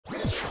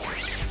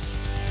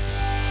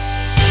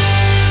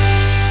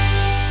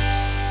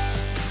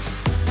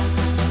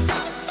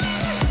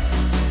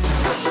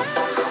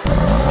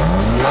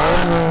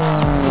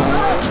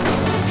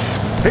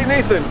Hey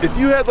Nathan, if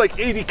you had like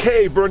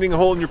 80K burning a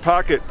hole in your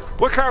pocket,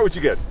 what car would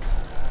you get?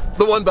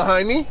 The one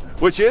behind me?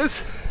 Which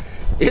is?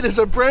 It is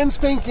a brand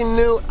spanking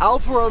new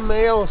Alfa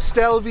Romeo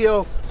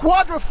Stelvio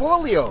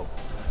Quadrifoglio.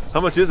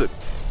 How much is it?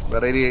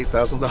 About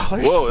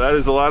 $88,000. Whoa, that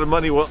is a lot of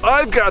money. Well,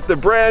 I've got the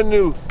brand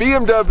new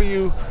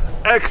BMW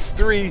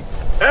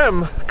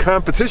X3M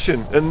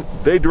Competition, and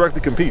they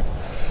directly compete.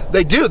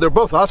 They do, they're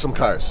both awesome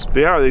cars.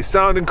 They are, they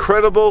sound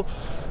incredible,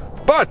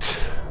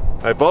 but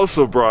I've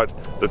also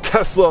brought the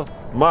Tesla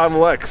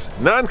Model X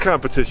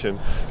non-competition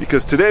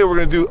because today we're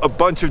going to do a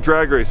bunch of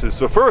drag races.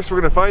 So first we're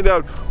going to find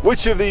out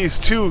which of these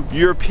two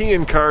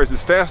European cars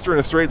is faster in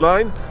a straight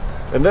line,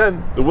 and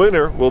then the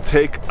winner will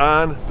take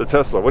on the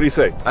Tesla. What do you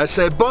say? I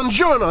say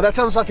buongiorno, that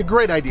sounds like a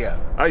great idea.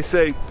 I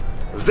say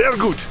sehr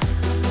gut.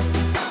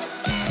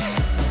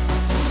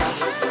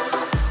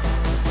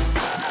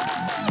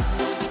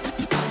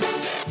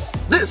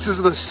 This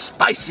is the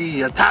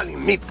spicy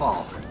Italian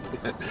meatball.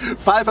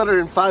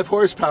 505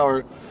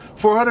 horsepower,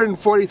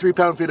 443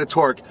 pound-feet of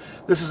torque.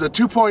 This is a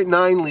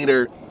 2.9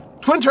 liter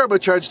twin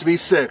turbocharged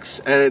V6,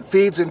 and it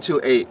feeds into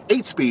a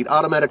 8-speed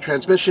automatic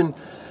transmission.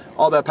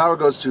 All that power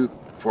goes to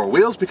 4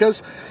 wheels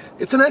because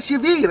it's an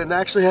SUV and it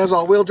actually has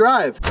all-wheel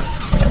drive.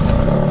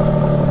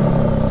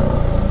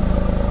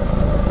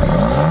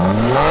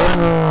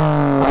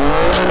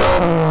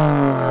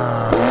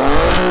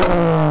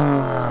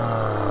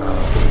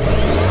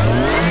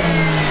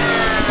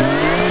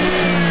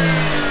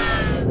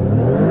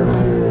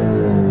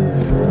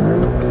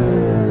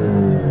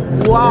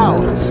 Wow,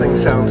 this thing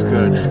sounds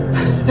good.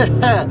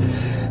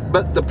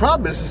 But the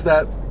problem is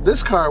that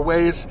this car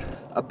weighs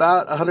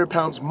about 100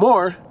 pounds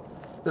more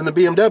than the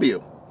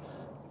BMW.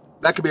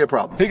 That could be a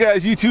problem. Hey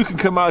guys, you too can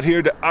come out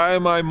here to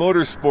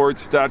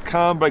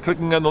imimotorsports.com by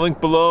clicking on the link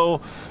below,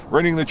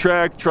 renting the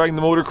track, trying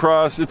the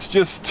motocross. It's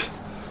just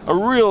a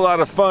real lot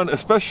of fun,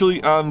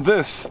 especially on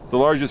this, the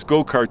largest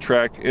go-kart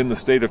track in the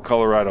state of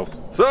Colorado.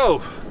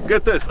 So,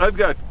 get this, I've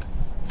got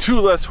 2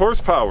 less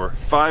horsepower,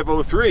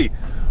 503,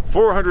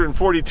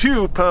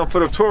 442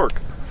 pound-foot of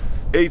torque,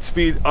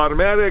 8-speed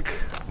automatic,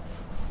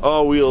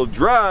 all-wheel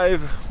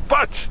drive,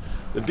 but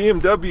the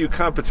BMW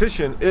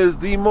competition is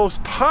the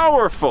most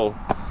powerful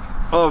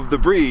of the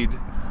breed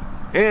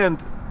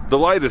and the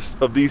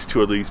lightest of these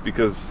two at least,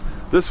 because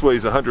this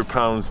weighs 100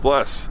 pounds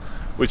less,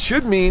 which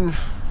should mean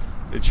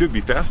it should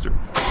be faster.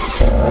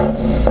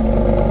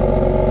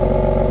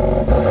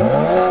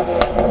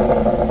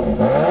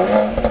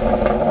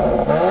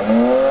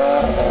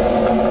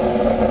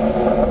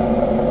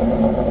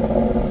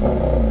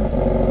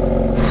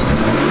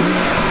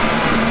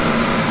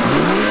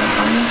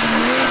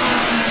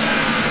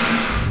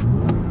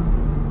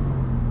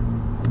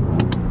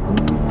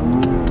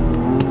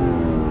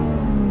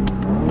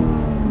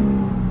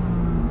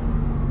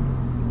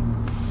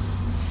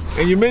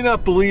 And you may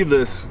not believe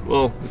this,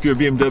 well, if you're a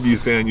BMW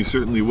fan, you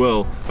certainly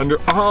will. Under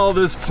all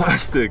this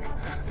plastic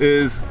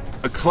is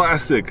a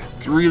classic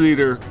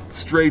 3-liter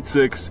straight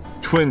 6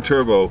 twin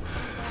turbo.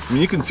 I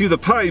mean, you can see the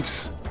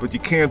pipes, but you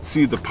can't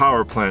see the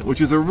power plant,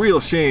 which is a real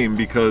shame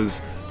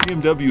because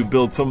BMW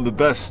builds some of the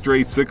best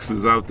straight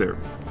 6s out there.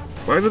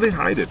 Why do they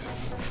hide it?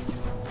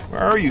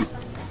 Where are you?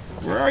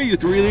 Where are you,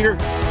 3-liter?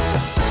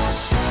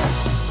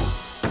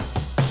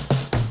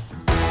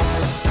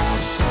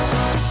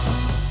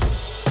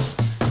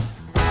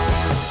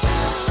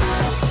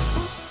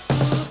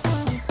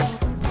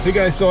 Hey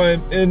guys, so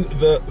I'm in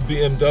the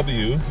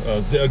BMW,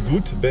 sehr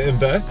gut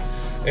BMW,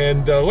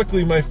 and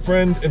luckily my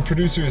friend and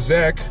producer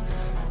Zach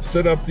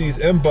set up these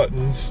M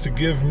buttons to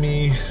give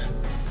me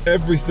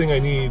everything I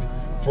need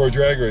for a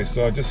drag race.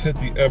 So I just hit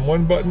the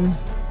M1 button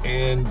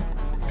and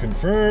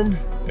confirmed,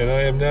 and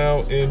I am now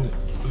in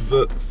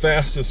the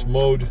fastest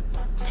mode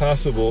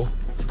possible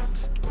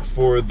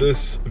for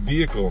this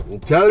vehicle.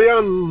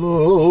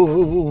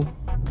 Italiano.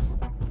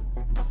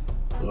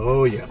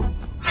 Oh yeah,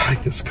 I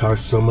like this car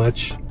so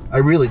much. I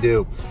really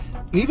do.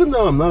 Even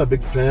though I'm not a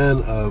big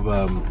fan of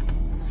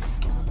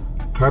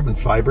carbon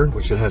fiber,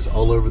 which it has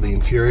all over the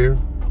interior,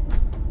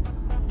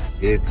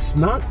 it's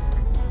not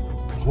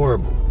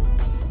horrible.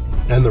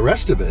 And the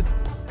rest of it,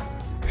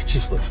 it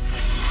just looks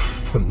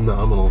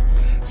phenomenal.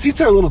 Seats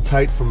are a little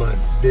tight for my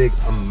big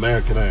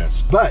American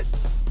ass, but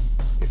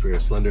if you're a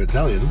slender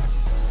Italian,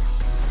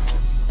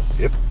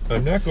 yep.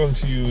 I'm not going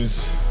to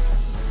use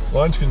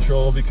launch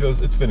control because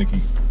it's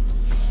finicky.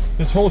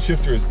 This whole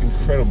shifter is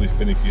incredibly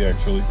finicky,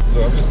 actually.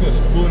 So I'm just going to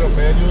spool it up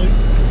manually.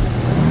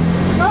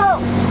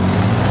 Oh!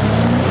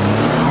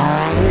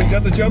 Oh, you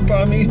got the jump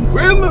on me.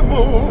 When the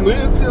moon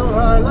lifts you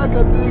high like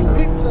a big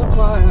pizza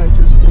pie, I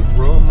just kick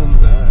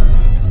Roman's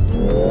ass.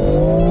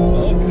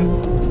 Okay.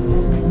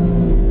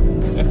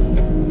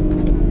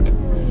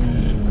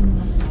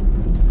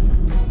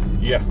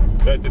 Yeah,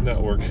 that did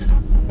not work.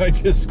 I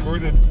just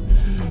squirted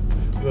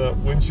the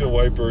windshield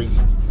wipers.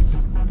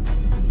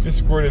 Just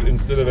squirted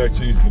instead of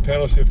actually using the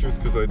paddle shifters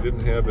because I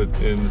didn't have it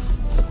in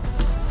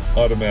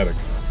automatic.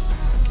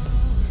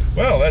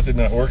 Well, that did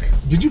not work.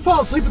 Did you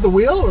fall asleep at the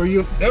wheel, or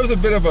you? That was a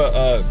bit of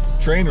a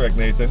train wreck,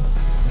 Nathan.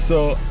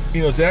 So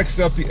you know, Zach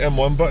set up the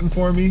M1 button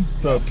for me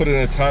to put it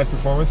in its highest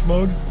performance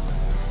mode.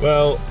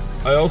 Well,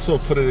 I also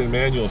put it in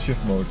manual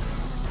shift mode.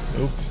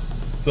 Oops.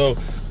 So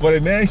what I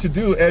managed to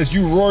do as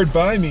you roared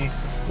by me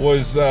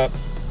was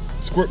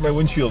squirt my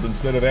windshield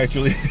instead of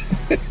actually.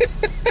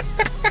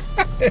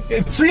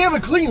 So you have a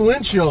clean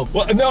windshield.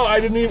 Well, no,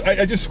 I didn't even.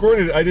 I just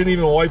squirted it. I didn't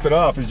even wipe it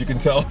off, as you can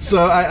tell.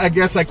 So I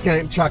guess I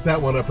can't chalk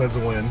that one up as a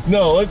win.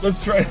 No,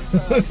 let's try.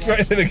 Let's try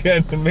it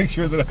again and make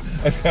sure that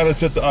I've got it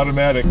set to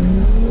automatic.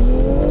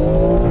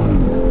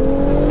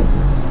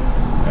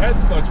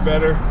 That's much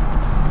better.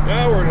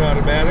 Now we're in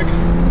automatic.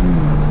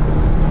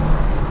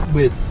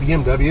 With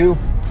BMW,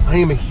 I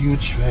am a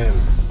huge fan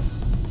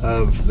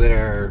of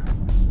their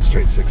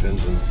straight six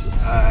engines.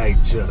 I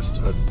just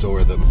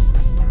adore them.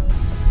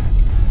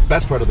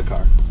 Best part of the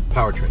car,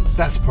 powertrain.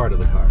 Best part of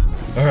the car.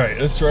 All right,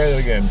 let's try it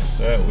again.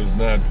 That was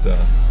not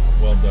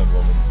well done,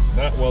 woman.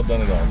 Not well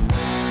done at all.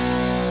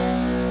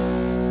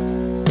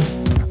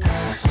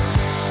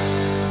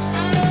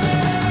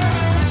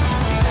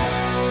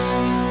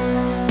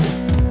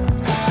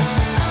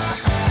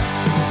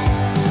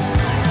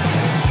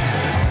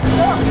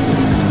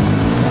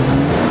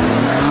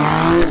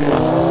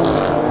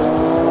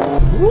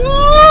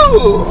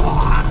 Woo!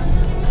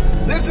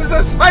 This is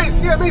a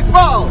spicy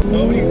meatball!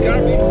 Oh, he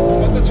got me.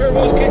 But the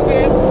turbo's kicked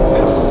in.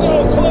 It's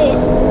so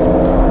close.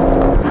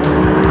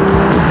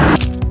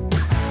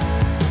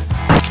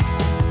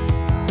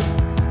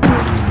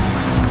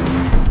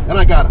 And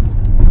I got him.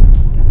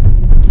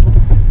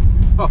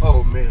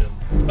 Oh, man.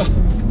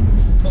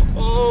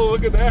 Oh,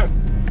 look at that.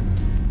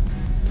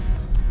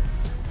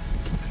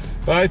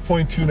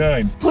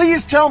 5.29.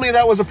 Please tell me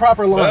that was a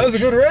proper launch. That was a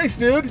good race,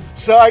 dude.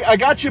 So I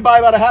got you by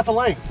about a half a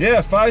length.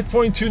 Yeah,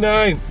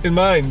 5.29 in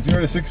mine,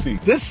 0 to 60.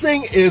 This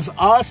thing is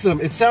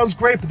awesome. It sounds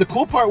great, but the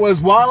cool part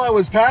was while I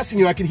was passing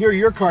you, I could hear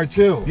your car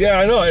too. Yeah,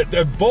 I know.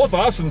 They're both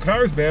awesome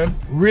cars, man.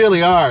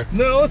 Really are.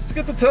 No, let's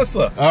get the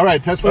Tesla. All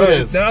right, Tesla it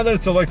is. Now that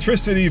it's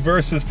electricity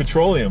versus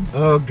petroleum.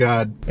 Oh,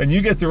 God. And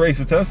you get to race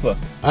a Tesla.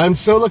 I'm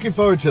so looking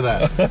forward to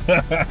that.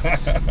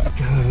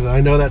 God,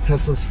 I know that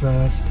Tesla's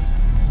fast.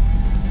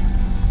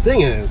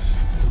 Thing is,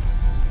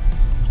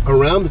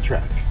 around the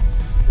track,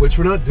 which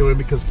we're not doing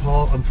because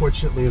Paul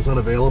unfortunately is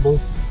unavailable.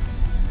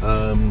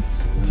 I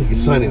think he's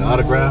signing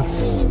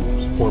autographs,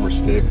 former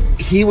Stig.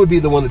 He would be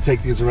the one to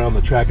take these around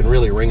the track and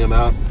really ring them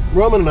out.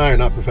 Roman and I are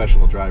not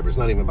professional drivers,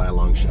 not even by a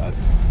long shot.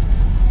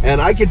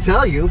 And I can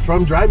tell you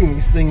from driving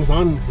these things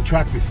on the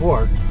track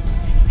before,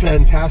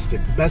 fantastic,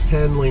 best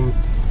handling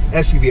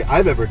SUV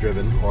I've ever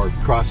driven, or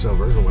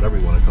crossover, or whatever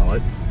you want to call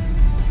it.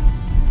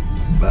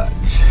 But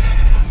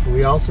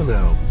we also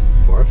know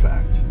for a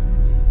fact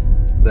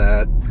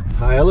that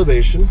high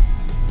elevation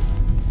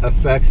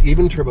affects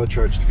even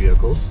turbocharged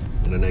vehicles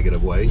in a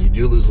negative way. You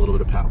do lose a little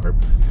bit of power.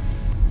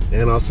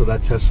 And also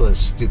that Tesla is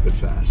stupid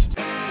fast.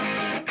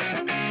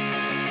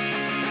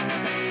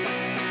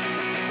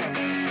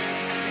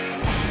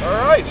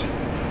 All right.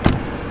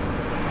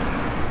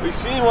 We've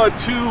seen what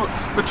two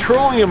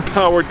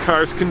petroleum-powered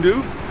cars can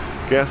do.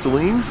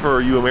 Gasoline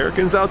for you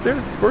Americans out there,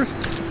 of course.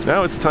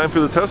 Now it's time for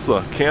the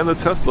Tesla. Can the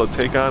Tesla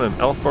take on an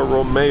Alfa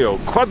Romeo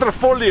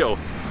Quadrifoglio?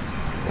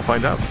 We'll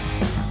find out.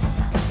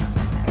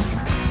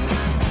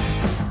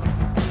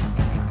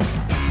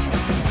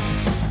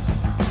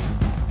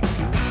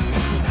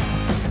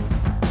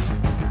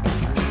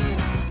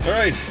 All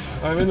right,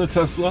 I'm in the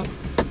Tesla.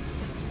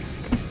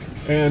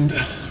 And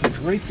the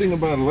great thing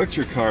about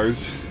electric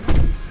cars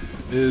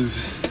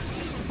is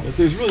that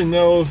there's really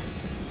no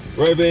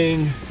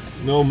revving,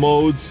 no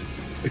modes,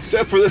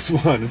 except for this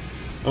one.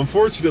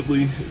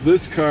 Unfortunately,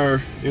 this car,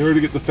 in order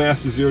to get the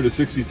fastest 0 to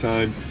 60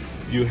 time,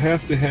 you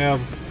have to have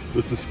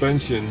the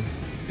suspension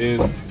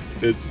in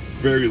its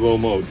very low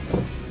mode.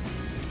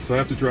 So I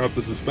have to drop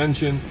the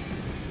suspension,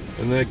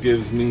 and that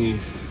gives me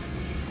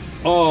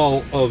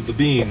all of the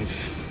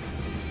beans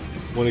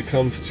when it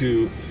comes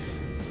to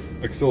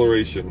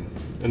acceleration.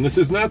 And this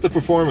is not the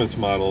performance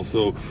model,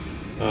 so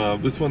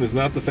this one is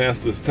not the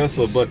fastest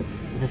Tesla, but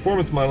the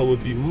performance model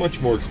would be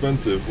much more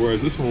expensive,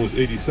 whereas this one was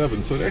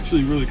 87, so it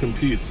actually really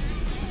competes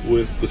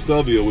with the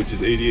Stelvio, which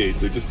is 88.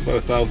 They're just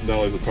about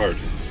 $1,000 apart.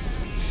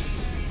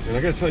 And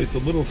I gotta tell you, it's a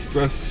little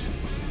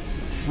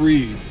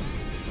stress-free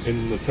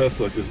in the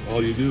Tesla because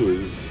all you do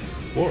is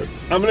explore it.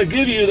 I'm gonna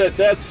give you that.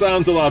 That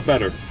sounds a lot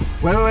better.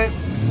 Wait.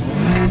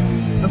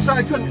 I'm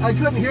sorry, I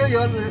couldn't hear you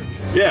under.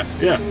 Yeah.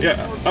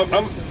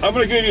 I'm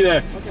gonna give you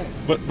that. Okay.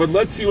 But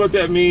let's see what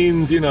that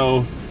means, you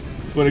know,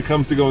 when it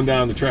comes to going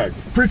down the track.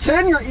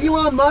 Pretend you're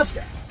Elon Musk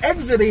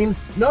exiting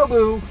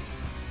Nobu,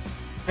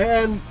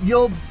 and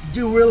you'll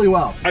do really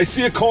well. I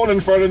see a cone in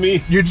front of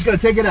me. You're just gonna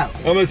take it out.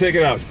 I'm gonna take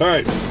it out. All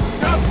right.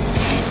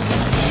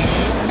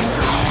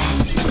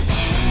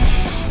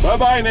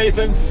 Bye-bye,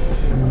 Nathan.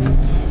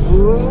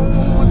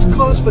 Ooh, it's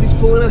close, but he's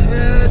pulling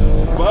ahead.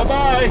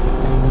 Bye-bye.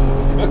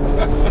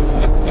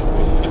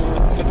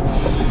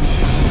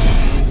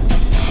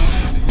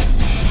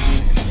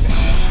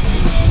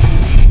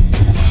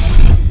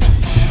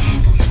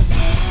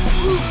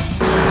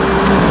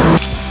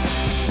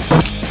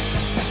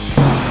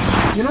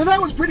 You know,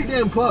 that was pretty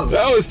damn close.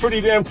 That was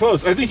pretty damn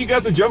close. I think you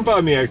got the jump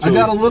on me, actually.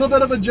 I got a little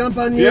bit of a jump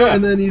on you,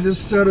 and then you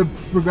just started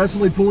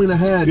progressively pulling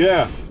ahead.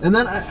 Yeah. And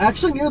then,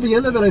 actually, near the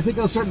end of it, I think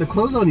I was starting to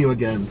close on you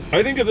again.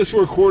 I think if this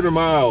were a quarter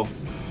mile,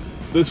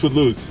 this would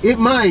lose. It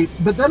might,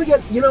 but then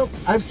again, you know,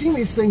 I've seen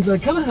these things, I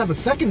kind of have a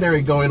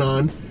secondary going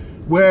on,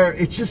 where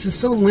it's just is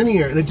so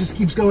linear, and it just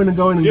keeps going and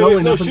going and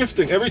going. There's no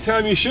shifting. Every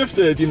time you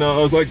shifted, you know,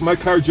 I was like, my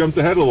car jumped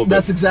ahead a little bit.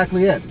 That's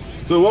exactly it.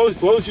 So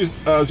what was your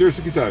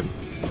 0-60 time?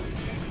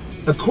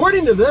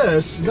 According to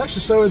this, it's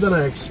actually slower than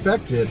I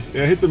expected.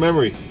 Yeah, hit the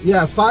memory.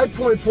 Yeah,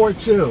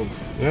 5.42.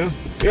 Yeah.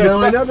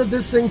 Now, I know that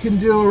this thing can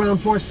do around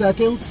 4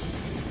 seconds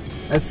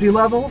at sea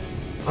level,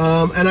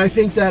 and I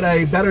think that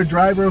a better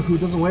driver who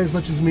doesn't weigh as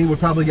much as me would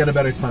probably get a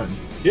better time.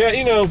 Yeah,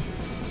 you know,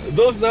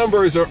 those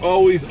numbers are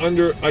always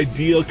under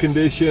ideal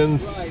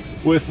conditions, right,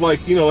 with,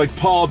 like, you know, like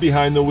Paul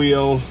behind the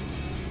wheel,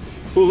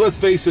 who, let's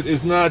face it,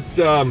 is not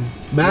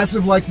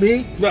massive like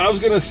me. No, I was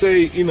gonna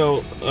say, you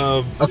know,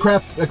 a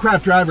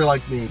crap driver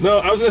like me. No,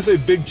 I was gonna say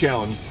big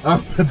challenged.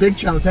 A big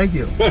challenge. Thank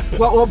you.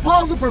 well,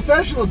 Paul's a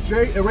professional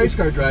race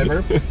car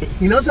driver.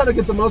 He knows how to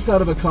get the most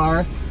out of a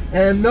car.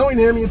 And knowing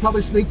him, you'd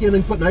probably sneak in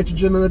and put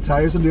nitrogen in the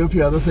tires and do a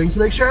few other things to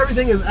make sure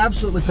everything is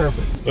absolutely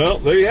perfect. Well,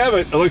 there you have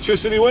it.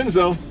 Electricity wins,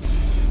 though.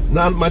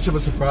 Not much of a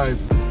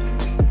surprise.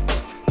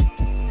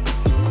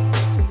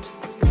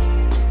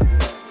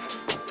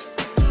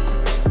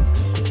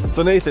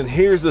 So Nathan,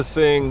 here's the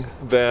thing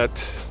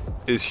that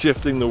is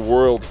shifting the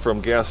world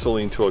from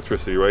gasoline to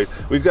electricity, right?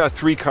 We've got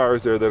 3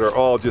 cars there that are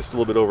all just a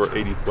little bit over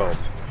 80, well,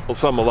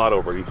 some a lot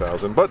over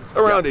 80,000, but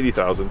around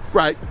 80,000.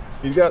 Right.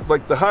 You've got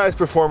like the highest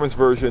performance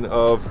version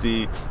of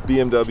the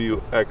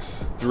BMW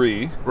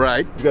X3.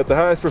 Right. You've got the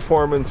highest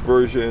performance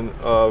version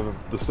of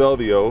the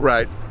Stelvio.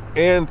 Right.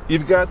 And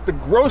you've got the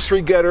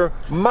grocery getter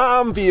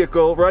mom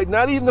vehicle, right?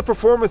 Not even the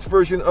performance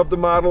version of the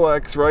Model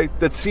X, right?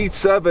 That seats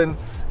 7,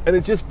 and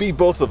it just beat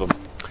both of them.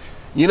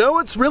 You know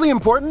what's really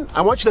important?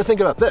 I want you to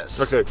think about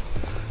this. Okay.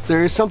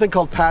 There is something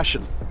called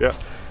passion. Yeah.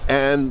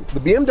 And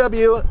the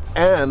BMW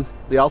and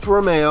the Alfa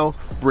Romeo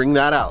bring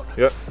that out.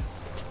 Yeah.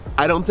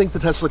 I don't think the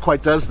Tesla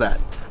quite does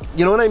that.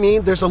 You know what I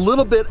mean? There's a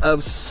little bit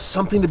of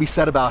something to be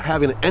said about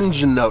having an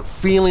engine note,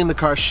 feeling the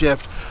car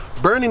shift,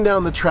 burning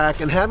down the track,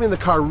 and having the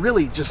car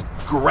really just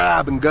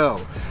grab and go.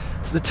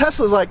 The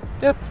Tesla's like,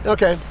 yep,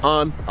 okay,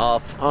 on,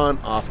 off, on,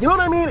 off. You know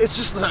what I mean? It's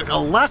just like a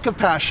lack of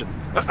passion.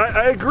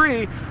 I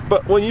agree,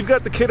 but when you've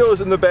got the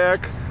kiddos in the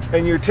back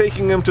and you're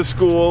taking them to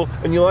school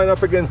and you line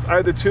up against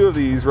either 2 of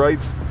these, right?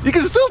 You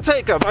can still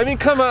take them. I mean,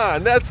 come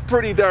on, that's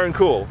pretty darn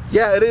cool.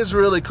 Yeah, it is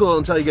really cool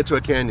until you get to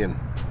a canyon.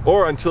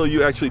 Or until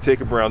you actually take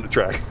them around the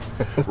track.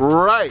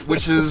 Right,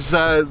 which is, you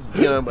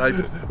know,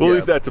 we'll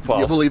leave that to Paul.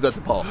 Yeah, we'll leave that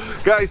to Paul.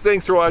 Guys,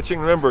 thanks for watching.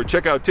 Remember,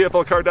 check out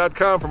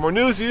tflcar.com for more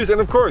news, views, and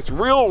of course,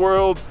 real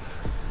world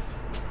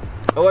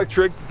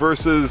electric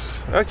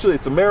versus, actually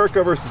it's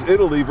America versus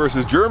Italy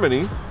versus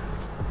Germany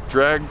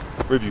drag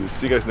reviews.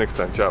 See you guys next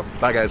time. Ciao.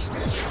 Bye,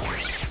 guys.